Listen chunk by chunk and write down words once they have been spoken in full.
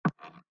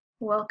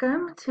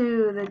Welcome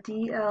to the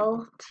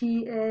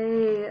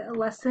DLTA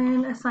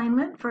lesson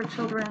assignment for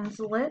Children's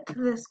Lit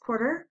this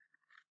quarter.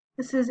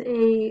 This is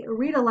a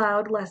read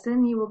aloud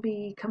lesson you will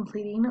be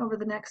completing over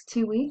the next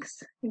 2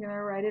 weeks. You're going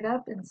to write it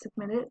up and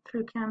submit it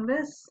through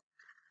Canvas.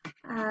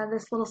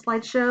 This little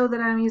slideshow that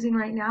I'm using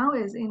right now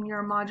is in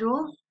your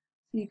module.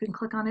 You can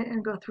click on it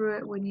and go through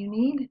it when you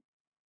need.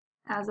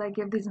 As I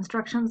give these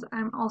instructions,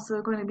 I'm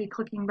also going to be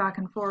clicking back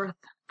and forth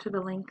to the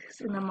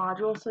links in the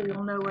module so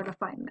you'll know where to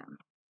find them.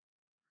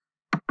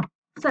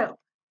 So,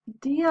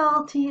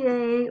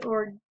 DLTA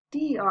or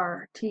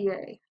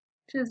DRTA,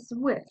 which is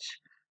which?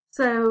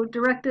 So,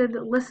 directed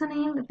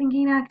listening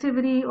thinking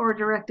activity or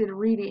directed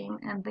reading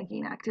and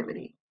thinking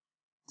activity.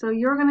 So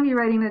you're going to be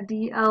writing a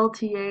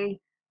DLTA,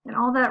 and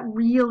all that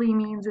really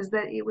means is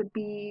that it would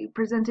be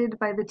presented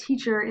by the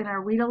teacher in a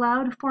read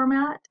aloud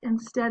format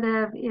instead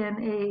of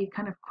in a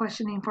kind of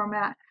questioning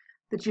format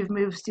that you've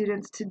moved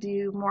students to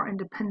do more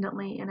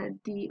independently in a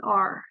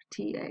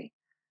DRTA.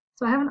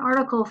 So I have an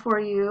article for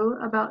you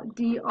about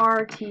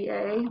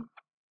DRTA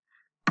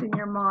in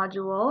your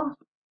module.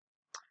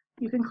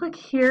 You can click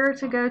here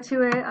to go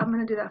to it. I'm going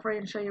to do that for you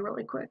and show you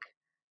really quick.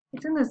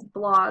 It's in this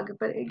blog,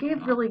 but it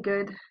gave really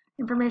good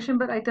information,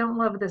 but I don't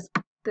love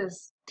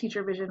this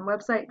Teacher Vision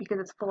website because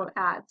it's full of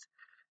ads.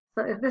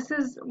 So if this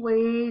is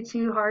way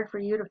too hard for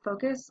you to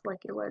focus,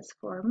 like it was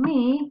for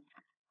me,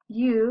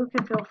 you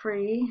can feel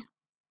free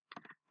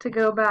to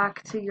go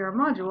back to your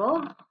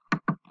module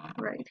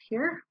right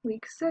here,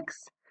 week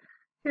 6.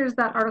 Here's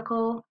that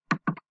article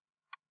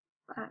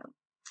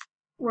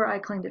where I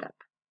cleaned it up.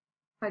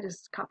 I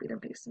just copied and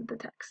pasted the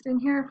text in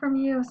here from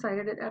you,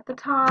 cited it at the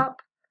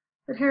top,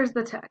 but here's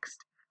the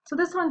text. So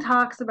this one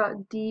talks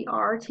about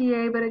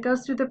DRTA, but it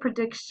goes through the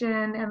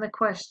prediction and the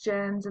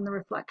questions and the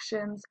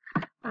reflections,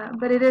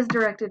 but it is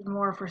directed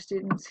more for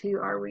students who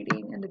are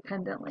reading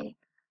independently.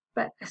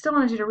 But I still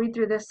wanted you to read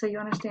through this so you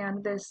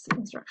understand this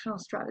instructional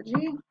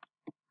strategy.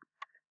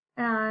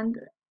 And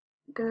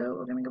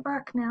we're going to go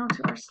back now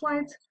to our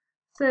slides.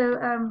 So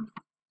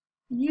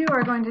you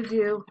are going to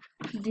do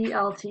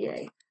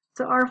DLTA.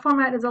 So our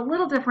format is a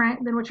little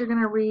different than what you're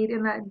going to read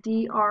in that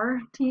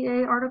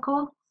DRTA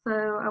article.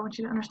 So I want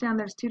you to understand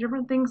there's two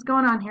different things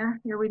going on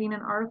here. You're reading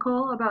an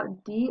article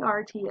about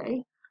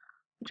DRTA,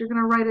 but you're going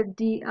to write a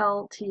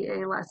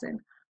DLTA lesson.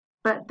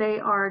 But they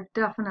are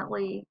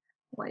definitely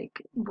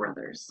like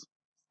brothers,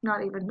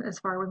 not even as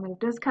far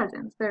removed as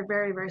cousins. They're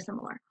very, very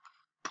similar.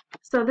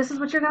 So this is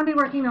what you're going to be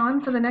working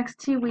on for the next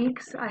 2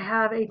 weeks. I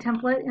have a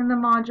template in the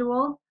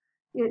module.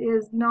 It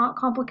is not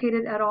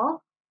complicated at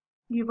all.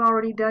 You've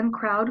already done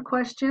crowd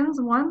questions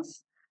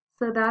once,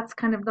 so that's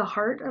kind of the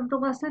heart of the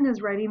lesson,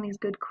 is writing these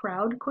good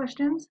crowd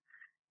questions.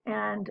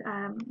 And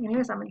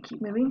anyways, I'm going to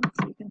keep moving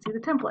so you can see the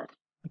template.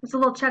 It's a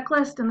little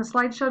checklist in the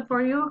slideshow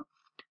for you.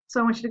 So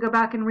I want you to go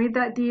back and read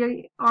that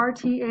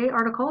DRTA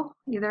article,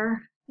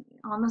 either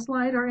on the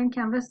slide or in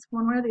Canvas,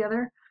 one way or the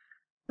other.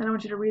 Then I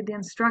want you to read the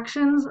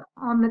instructions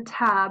on the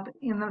tab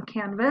in the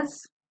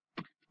Canvas.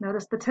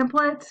 Notice the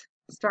template.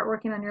 Start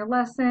working on your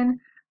lesson.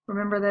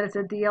 Remember that it's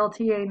a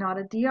DLTA, not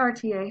a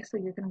DRTA, so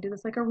you're going to do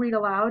this like a read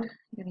aloud.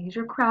 You're going to use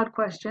your crowd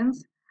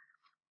questions.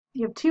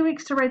 You have 2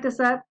 weeks to write this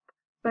up,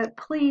 but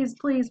please,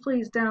 please,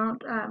 please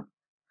don't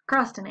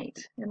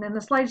procrastinate. And then the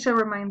slideshow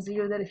reminds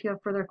you that if you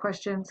have further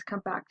questions,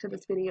 come back to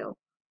this video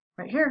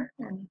right here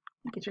and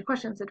get your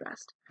questions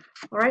addressed.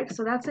 All right,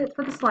 so that's it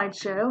for the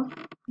slideshow.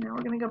 Now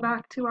we're going to go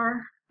back to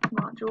our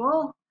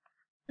module.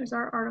 There's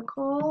our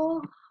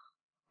article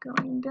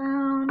going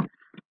down.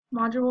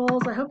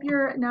 Modules. I hope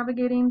you're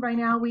navigating by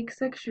now, week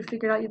 6. You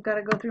figured out you've got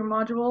to go through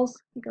modules.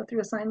 You go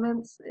through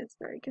assignments. It's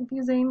very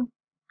confusing.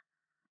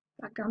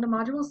 Back down to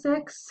module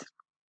 6.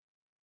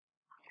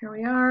 Here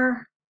we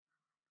are.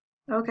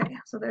 Okay,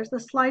 so there's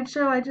the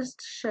slideshow I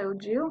just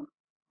showed you.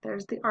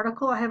 There's the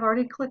article I have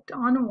already clicked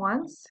on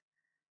once.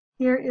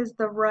 Here is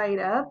the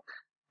write-up.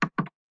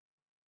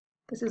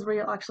 This is where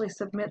you'll actually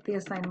submit the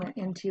assignment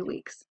in 2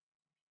 weeks.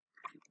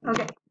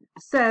 Okay,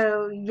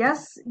 so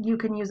yes, you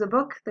can use a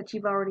book that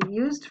you've already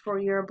used for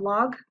your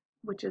blog,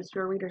 which is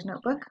your reader's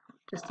notebook,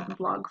 just in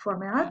blog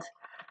format.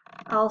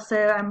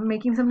 Also, I'm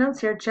making some notes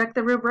here. Check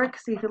the rubric,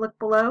 see if you look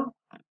below.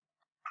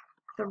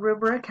 The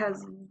rubric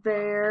has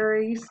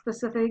very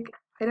specific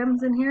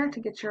items in here to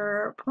get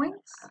your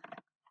points.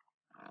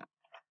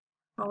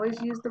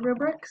 Always use the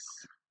rubrics.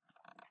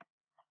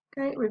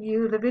 Okay,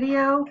 review the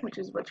video, which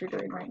is what you're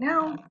doing right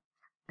now.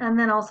 And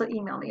then also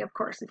email me, of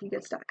course, if you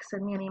get stuck.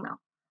 Send me an email.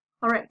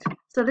 All right,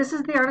 so this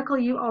is the article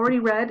you already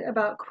read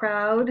about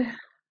crowd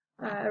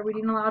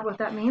reading aloud, what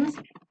that means.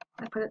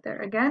 I put it there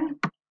again.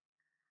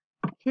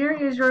 Here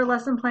is your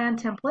lesson plan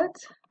template.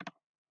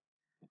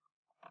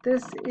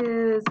 This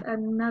is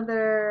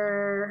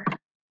another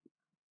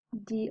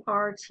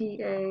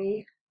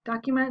DRTA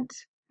document.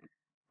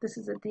 This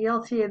is a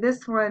DLTA.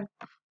 This one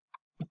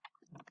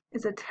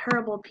is a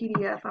terrible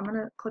PDF. I'm going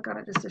to click on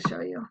it just to show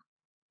you.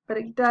 But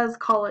it does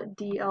call it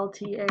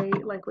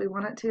DLTA like we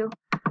want it to.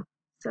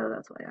 So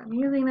that's why I'm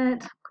using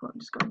it. Cool, I'm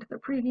just going to the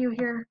preview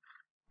here.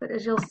 But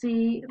as you'll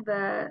see,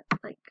 the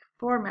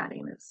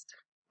formatting is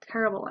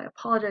terrible. I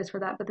apologize for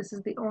that, but this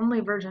is the only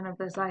version of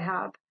this I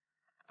have.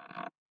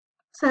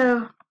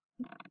 So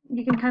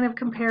you can kind of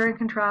compare and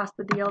contrast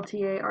the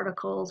DLTA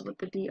articles with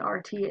the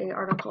DRTA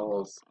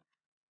articles.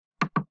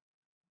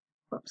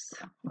 Whoops,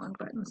 wrong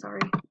button, sorry.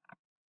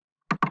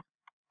 Do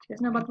you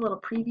guys know about the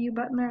little preview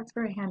button there? It's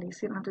very handy, so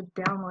you don't have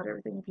to download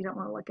everything if you don't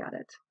want to look at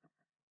it.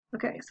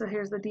 Okay, so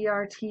here's the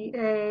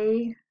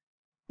DRTA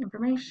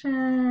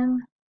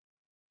information,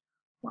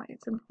 why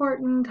it's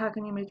important, how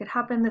can you make it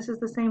happen. This is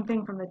the same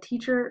thing from the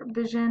teacher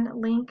vision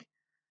link.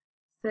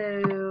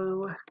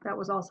 So that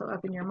was also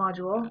up in your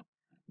module.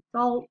 It's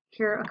all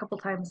here a couple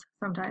times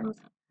sometimes.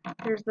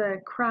 Here's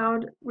the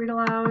crowd read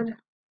aloud.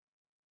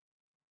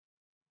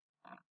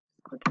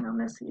 Clicking on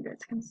this so you guys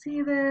can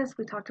see this.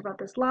 We talked about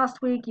this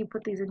last week. You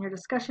put these in your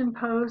discussion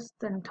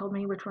posts and told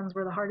me which ones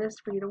were the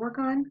hardest for you to work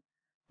on.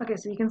 Okay,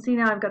 so you can see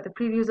now I've got the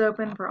previews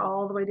open for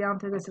all the way down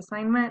through this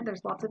assignment.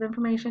 There's lots of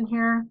information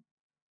here.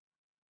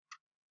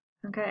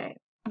 Okay,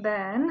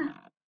 then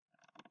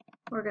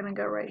we're going to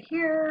go right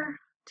here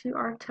to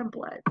our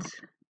template.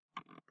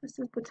 This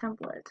is the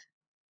template.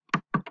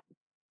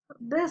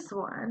 This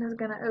one is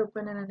going to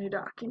open in a new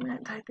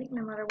document, I think,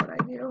 no matter what I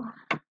do.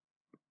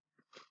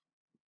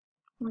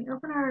 When we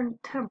open our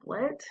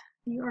template,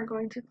 you are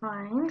going to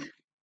find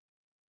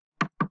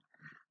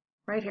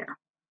right here.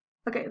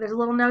 Okay, there's a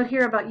little note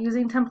here about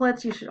using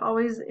templates. You should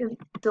always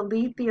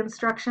delete the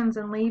instructions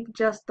and leave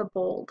just the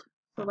bold.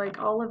 So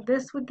like all of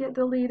this would get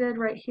deleted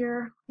right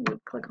here. You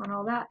would click on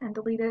all that and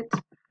delete it.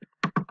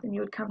 Then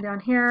you would come down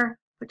here,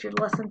 put your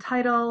lesson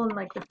title and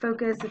like the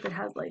focus, if it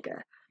has like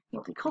a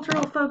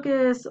multicultural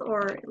focus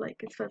or like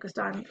it's focused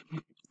on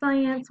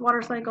science,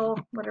 water cycle,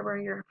 whatever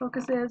your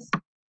focus is.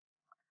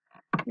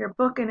 Your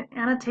book and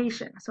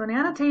annotation. So an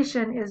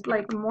annotation is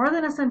like more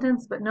than a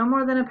sentence, but no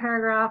more than a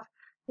paragraph.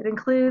 It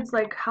includes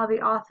like how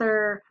the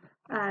author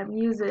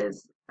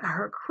uses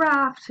her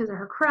craft, his or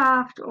her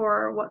craft,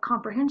 or what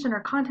comprehension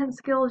or content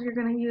skills you're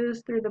going to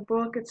use through the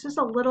book. It's just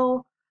a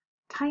little,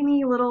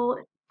 tiny little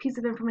piece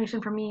of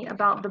information for me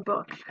about the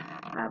book.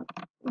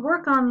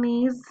 Work on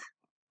these.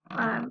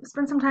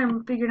 Spend some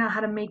time figuring out how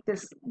to make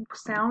this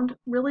sound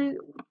really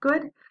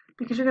good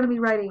because you're going to be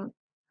writing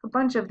a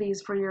bunch of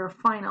these for your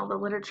final, the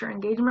literature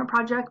engagement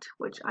project,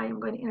 which I am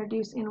going to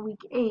introduce in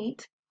week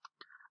 8.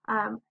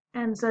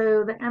 And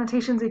so the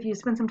annotations, if you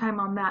spend some time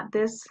on that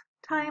this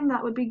time,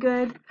 that would be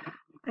good.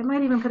 I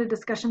might even put a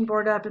discussion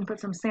board up and put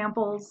some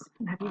samples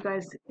and have you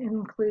guys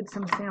include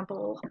some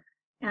sample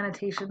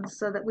annotations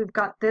so that we've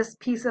got this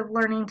piece of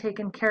learning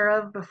taken care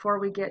of before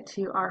we get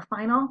to our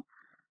final.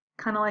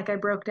 Kind of like I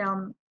broke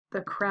down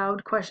the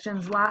crowd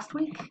questions last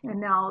week, and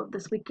now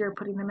this week you're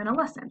putting them in a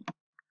lesson.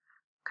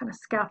 Kind of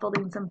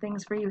scaffolding some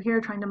things for you here,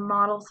 trying to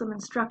model some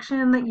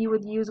instruction that you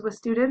would use with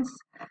students,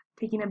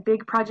 taking a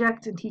big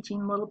project and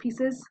teaching little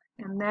pieces,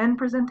 and then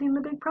presenting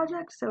the big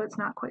project so it's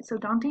not quite so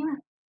daunting.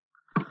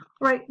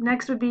 Right,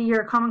 next would be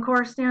your Common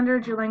Core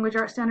standards, your language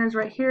arts standards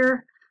right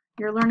here,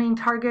 your learning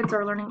targets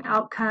or learning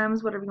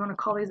outcomes, whatever you want to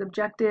call these,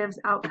 objectives,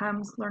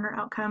 outcomes, learner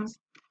outcomes.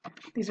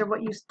 These are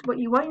what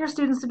you want your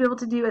students to be able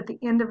to do at the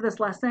end of this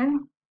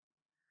lesson.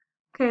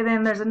 Okay,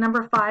 then there's a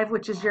number 5,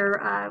 which is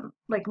your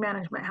like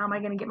management. How am I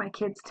going to get my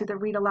kids to the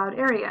read aloud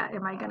area?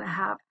 Am I going to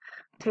have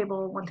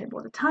one table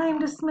at a time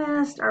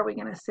dismissed? Are we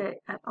going to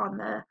sit on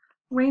the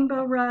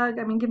rainbow rug?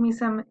 I mean, give me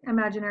some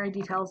imaginary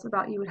details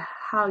about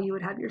how you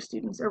would have your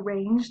students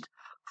arranged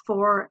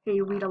for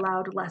a read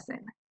aloud lesson.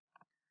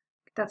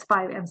 That's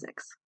 5 and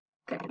 6.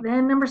 Okay,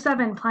 then number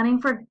 7, planning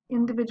for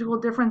individual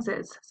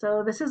differences.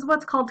 So this is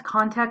what's called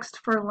context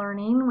for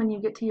learning. When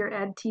you get to your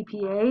Ed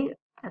TPA,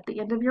 at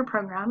the end of your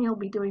program, you'll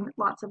be doing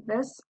lots of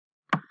this.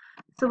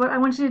 So what I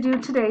want you to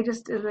do today,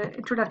 just as an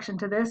introduction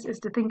to this, is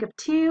to think of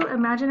 2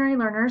 imaginary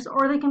learners,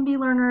 or they can be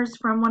learners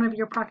from one of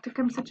your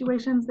practicum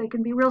situations. They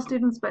can be real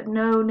students, but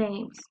no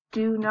names.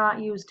 Do not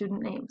use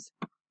student names.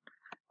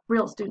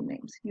 Real student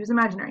names. Use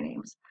imaginary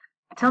names.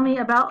 Tell me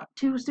about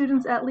 2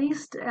 students at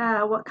least,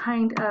 what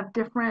kind of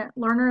different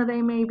learner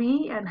they may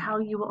be, and how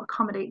you will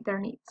accommodate their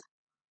needs.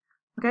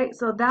 Okay,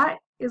 so that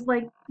is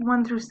like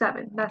 1 through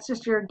 7. That's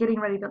just your getting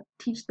ready to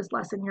teach this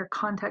lesson, your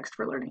context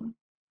for learning.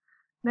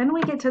 Then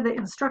we get to the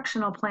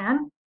instructional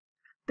plan.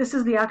 This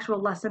is the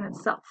actual lesson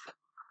itself.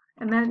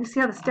 And then you see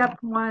how the step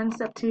 1,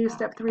 step 2,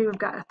 step 3, we've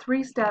got a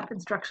 3-step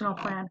instructional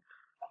plan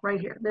right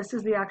here. This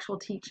is the actual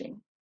teaching.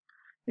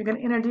 You're going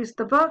to introduce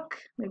the book,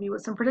 maybe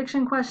with some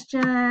prediction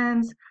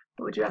questions.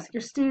 What would you ask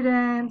your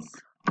students?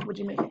 Would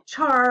you make a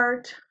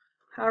chart?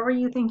 However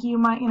you think you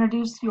might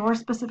introduce your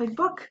specific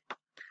book.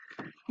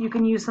 You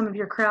can use some of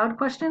your crowd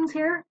questions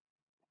here.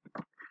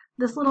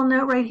 This little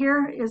note right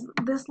here is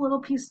this little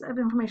piece of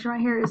information right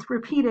here is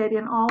repeated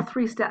in all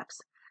 3 steps.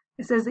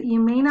 It says that you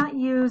may not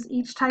use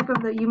each type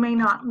of you may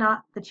not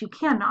that you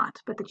cannot,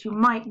 but that you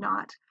might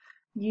not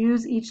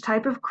use each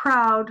type of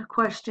crowd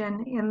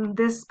question in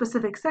this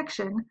specific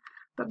section.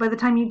 But by the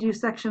time you do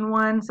section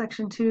 1,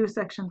 section 2,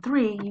 section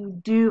 3, you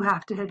do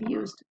have to have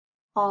used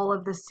all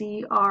of the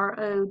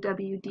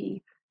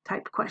CROWD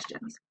type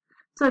questions.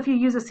 So if you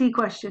use a C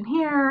question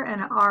here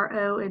and an R,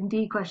 O, and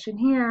D question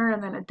here,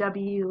 and then a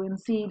W and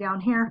C down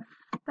here,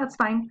 that's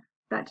fine.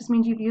 That just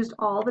means you've used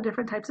all the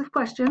different types of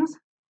questions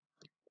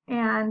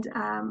and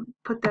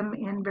put them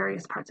in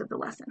various parts of the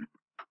lesson.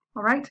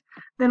 All right,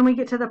 then we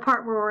get to the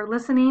part where we're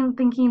listening,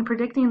 thinking,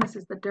 predicting. This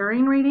is the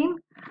during reading.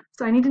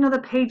 So I need to know the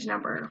page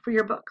number for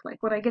your book.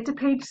 Like when I get to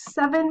page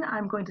 7,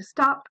 I'm going to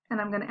stop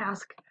and I'm going to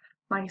ask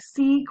my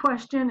C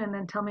question and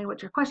then tell me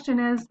what your question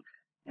is.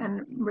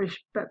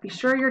 But be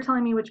sure you're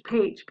telling me which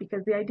page,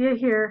 because the idea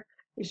here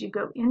is you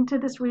go into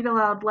this read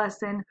aloud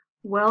lesson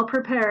well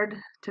prepared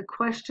to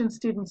question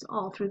students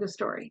all through the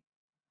story.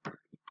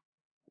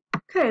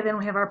 Okay, then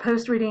we have our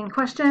post-reading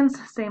questions,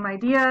 same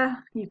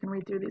idea. You can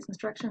read through these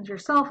instructions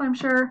yourself, I'm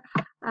sure.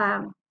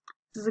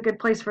 This is a good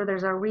place for,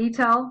 there's a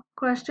retell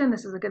question.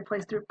 This is a good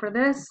place for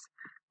this.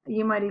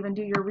 You might even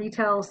do your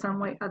retell some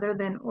way other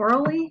than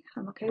orally.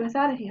 I'm okay with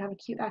that if you have a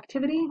cute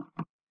activity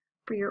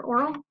for your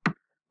oral.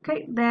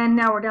 Okay, then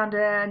now we're down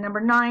to number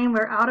 9.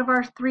 We're out of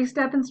our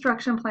 3-step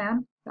instruction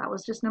plan. That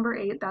was just number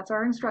 8. That's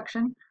our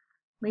instruction.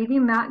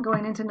 Leaving that,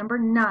 going into number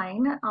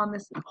 9 on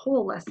this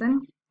whole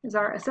lesson is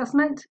our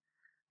assessment.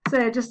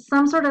 So just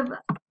some sort of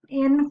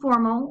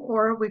informal,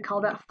 or we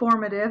call that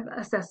formative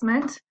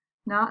assessment,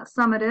 not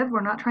summative.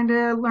 We're not trying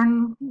to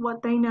learn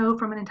what they know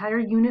from an entire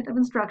unit of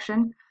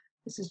instruction.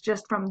 This is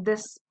just from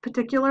this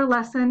particular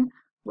lesson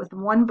with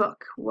one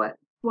book. What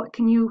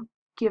can you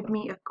give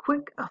me a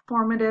quick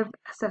formative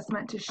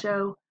assessment to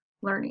show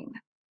learning?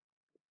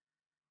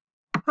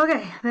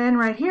 Okay, then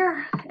right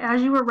here,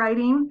 as you were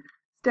writing,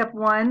 step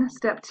 1,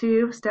 step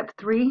 2, step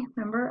 3,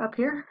 remember up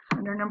here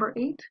under number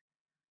 8,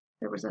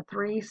 there was a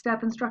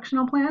 3-step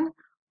instructional plan.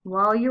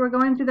 While you were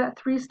going through that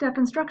 3-step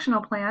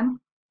instructional plan,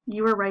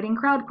 you were writing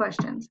crowd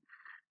questions.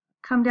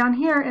 Come down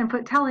here and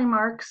put tally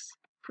marks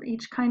for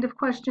each kind of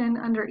question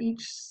under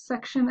each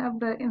section of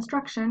the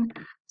instruction.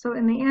 So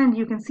in the end,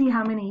 you can see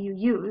how many you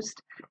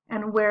used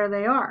and where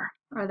they are.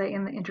 Are they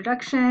in the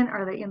introduction?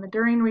 Are they in the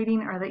during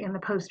reading? Are they in the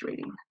post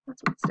reading?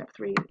 That's what step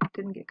 3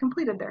 didn't get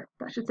completed there.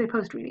 That should say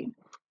post reading.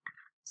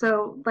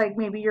 So like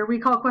maybe your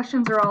recall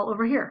questions are all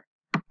over here.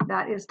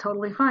 That is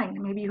totally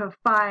fine. Maybe you have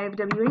 5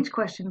 WH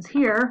questions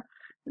here,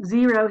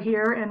 0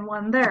 here, and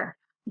 1 there.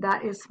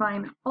 That is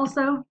fine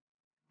also.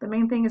 The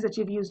main thing is that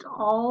you've used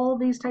all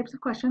these types of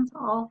questions,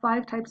 all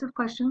 5 types of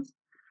questions,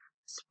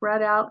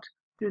 spread out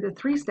through the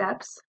 3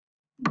 steps.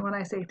 And when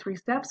I say 3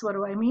 steps, what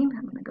do I mean?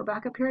 I'm going to go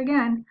back up here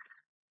again.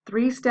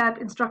 3-step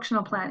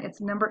instructional plan.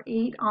 It's number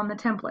 8 on the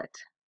template.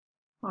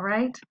 All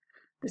right?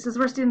 This is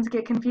where students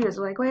get confused.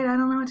 They're like, wait, I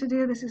don't know what to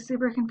do. This is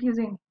super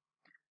confusing.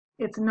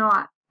 It's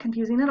not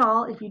confusing at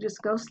all if you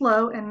just go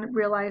slow and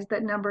realize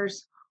that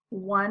numbers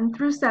 1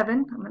 through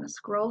 7, I'm going to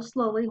scroll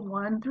slowly,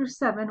 1 through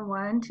 7,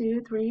 1,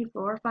 2, 3,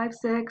 4, 5,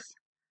 6,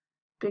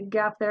 big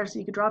gap there so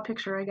you could draw a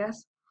picture, I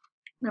guess.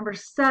 Number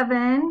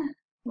 7,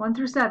 1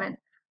 through 7,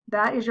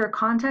 that is your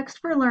context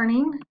for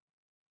learning.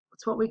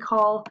 It's what we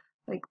call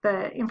like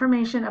the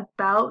information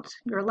about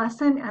your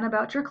lesson and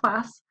about your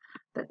class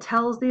that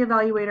tells the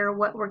evaluator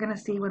what we're going to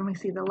see when we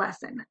see the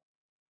lesson.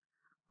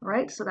 All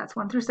right, so that's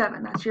 1 through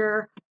 7. That's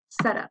your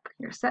setup.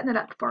 You're setting it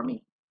up for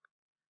me.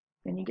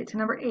 Then you get to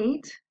number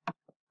 8.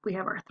 We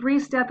have our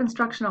 3-step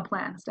instructional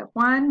plan. Step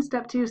 1,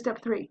 step 2,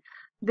 step 3.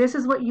 This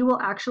is what you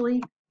will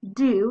actually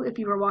do if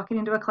you were walking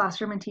into a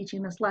classroom and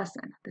teaching this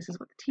lesson. This is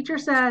what the teacher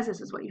says. This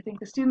is what you think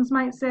the students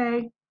might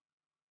say.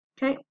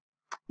 Okay.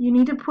 You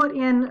need to put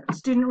in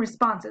student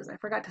responses. I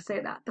forgot to say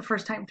that the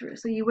first time through.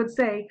 So you would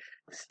say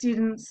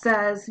student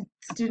says,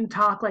 student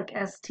talk, like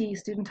ST,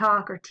 student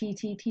talk, or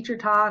TT, teacher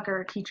talk,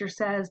 or teacher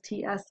says,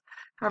 TS,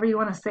 however you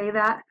want to say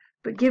that.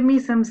 But give me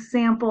some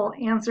sample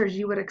answers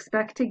you would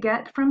expect to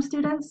get from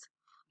students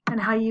and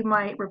how you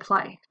might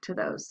reply to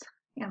those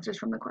answers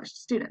from the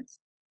students.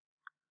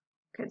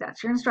 Okay,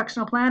 that's your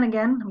instructional plan.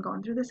 Again, I'm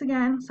going through this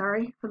again.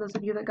 Sorry for those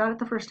of you that got it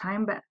the first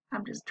time, but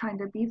I'm just trying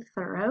to be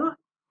thorough.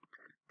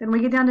 Then we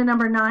get down to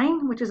number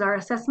 9, which is our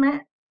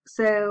assessment.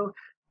 So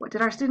what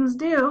did our students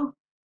do?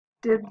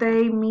 Did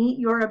they meet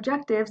your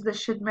objectives?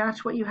 This should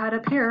match what you had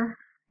up here.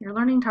 Your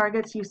learning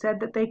targets, you said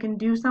that they can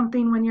do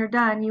something when you're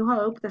done, you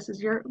hope. This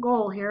is your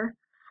goal here.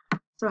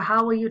 So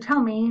how will you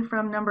tell me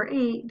from number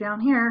 8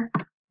 down here,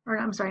 or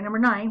I'm sorry, number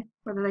 9,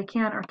 whether they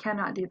can or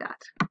cannot do that?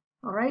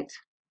 All right.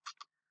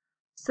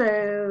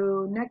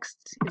 So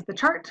next is the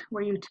chart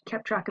where you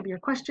kept track of your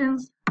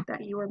questions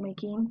that you were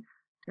making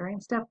during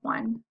step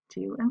 1,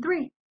 2, and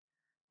 3.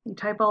 You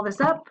type all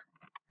this up,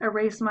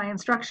 erase my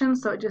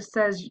instructions, so it just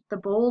says the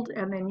bold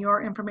and then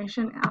your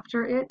information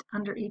after it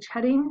under each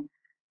heading,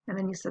 and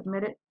then you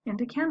submit it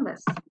into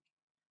Canvas.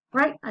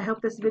 Right, I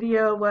hope this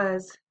video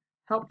was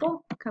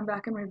helpful. Come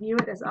back and review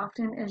it as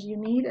often as you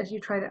need as you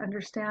try to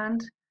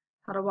understand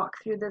how to walk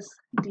through this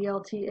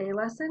DLTA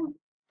lesson.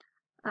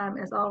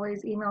 As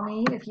always, email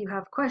me if you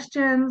have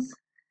questions,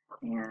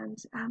 and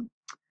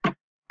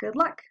good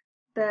luck.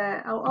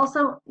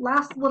 Also,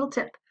 last little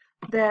tip.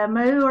 The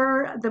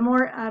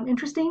more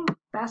interesting,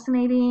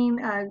 fascinating,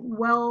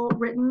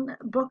 well-written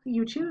book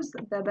you choose,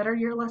 the better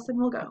your lesson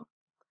will go.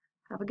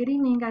 Have a good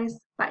evening, guys.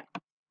 Bye.